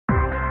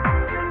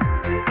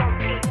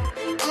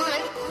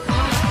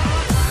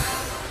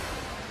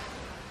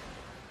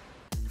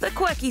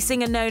Rocky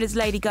singer known as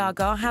Lady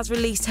Gaga has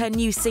released her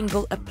new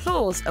single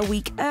Applause a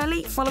week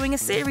early following a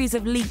series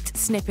of leaked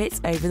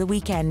snippets over the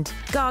weekend.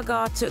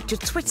 Gaga took to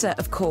Twitter,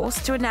 of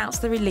course, to announce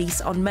the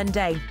release on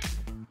Monday.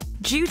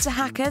 Due to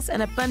hackers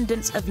and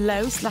abundance of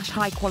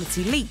low/high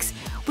quality leaks,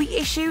 we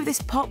issue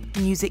this pop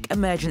music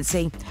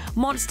emergency.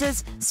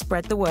 Monsters,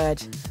 spread the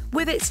word.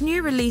 With its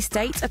new release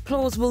date,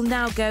 Applause will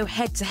now go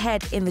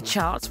head-to-head in the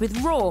charts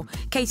with Raw,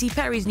 Katy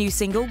Perry's new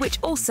single, which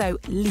also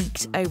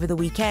leaked over the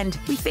weekend.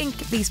 We think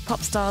these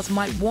pop stars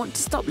might want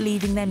to stop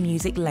leaving their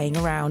music laying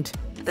around.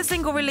 The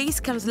single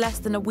release comes less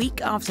than a week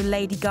after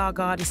Lady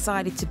Gaga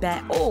decided to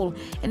bear all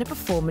in a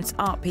performance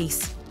art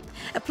piece.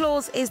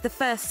 Applause is the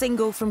first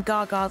single from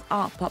Gaga's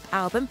art pop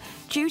album,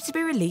 due to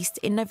be released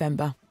in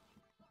November.